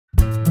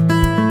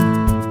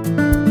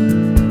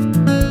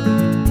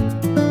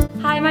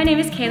name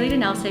is Kaylee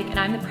Denelsic and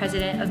I'm the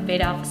president of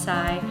Beta Alpha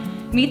Psi.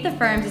 Meet the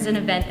Firms is an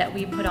event that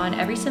we put on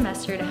every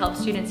semester to help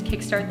students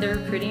kickstart their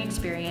recruiting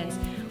experience.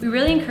 We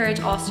really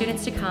encourage all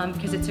students to come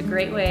because it's a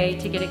great way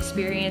to get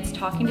experience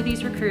talking to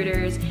these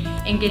recruiters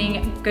and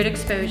getting good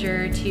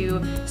exposure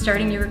to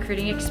starting your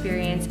recruiting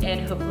experience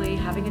and hopefully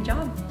having a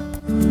job.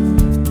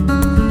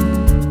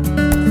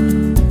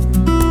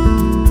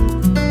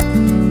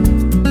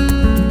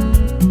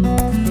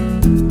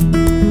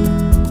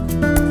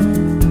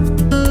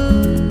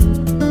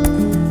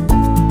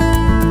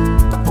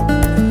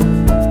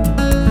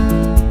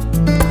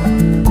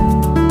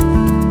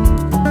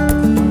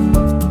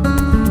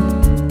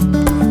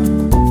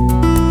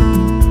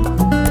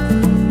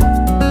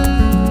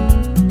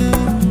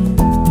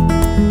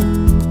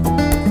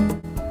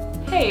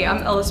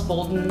 I'm Ellis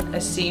Bolden,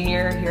 a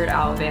senior here at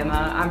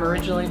Alabama. I'm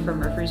originally from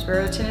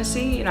Murfreesboro,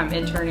 Tennessee, and I'm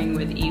interning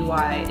with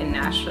EY in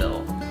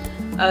Nashville.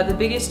 The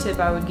biggest tip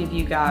I would give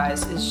you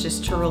guys is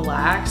just to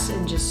relax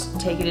and just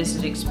take it as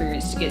an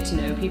experience to get to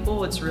know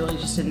people. It's really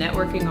just a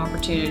networking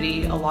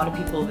opportunity. A lot of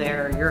people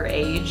there your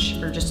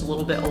age or just a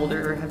little bit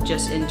older have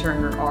just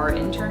interned or are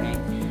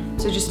interning.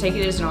 So just take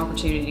it as an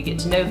opportunity to get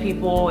to know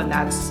people, and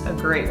that's a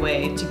great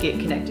way to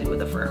get connected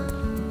with a firm.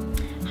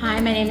 Hi,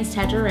 my name is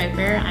Tedra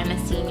Roper. I'm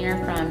a senior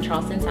from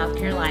Charleston, South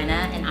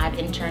Carolina, and I've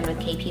interned with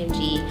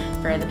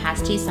KPMG for the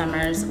past 2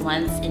 summers,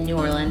 once in New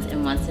Orleans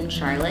and once in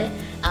Charlotte.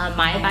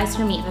 My advice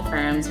for Meet the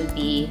Firms would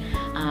be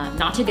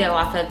not to go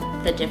off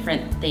of the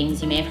different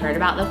things you may have heard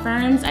about the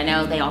firms. I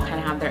know they all kind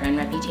of have their own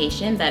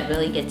reputation, but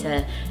really get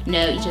to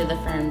know each of the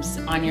firms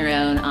on your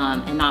own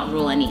and not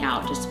rule any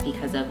out just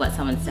because of what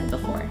someone said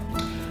before.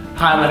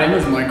 Hi, my name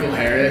is Michael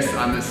Harris.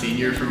 I'm a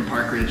senior from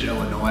Park Ridge,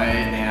 Illinois,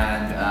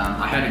 and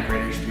I had a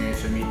great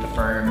experience at Meet the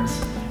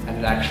Firms, and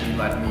it actually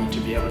led me to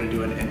be able to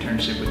do an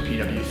internship with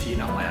PwC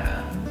in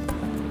Atlanta.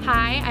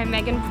 Hi, I'm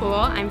Megan Poole.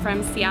 I'm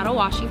from Seattle,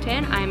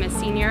 Washington. I'm a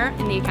senior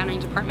in the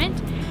accounting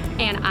department,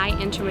 and I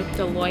intern with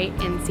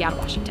Deloitte in Seattle,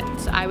 Washington.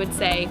 So I would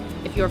say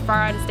if you're far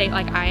out of state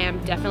like I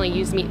am, definitely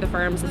use Meet the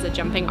Firms as a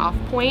jumping off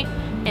point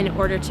in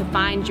order to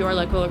find your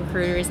local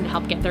recruiters and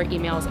help get their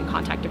emails and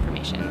contact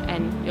information,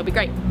 and you'll be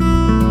great.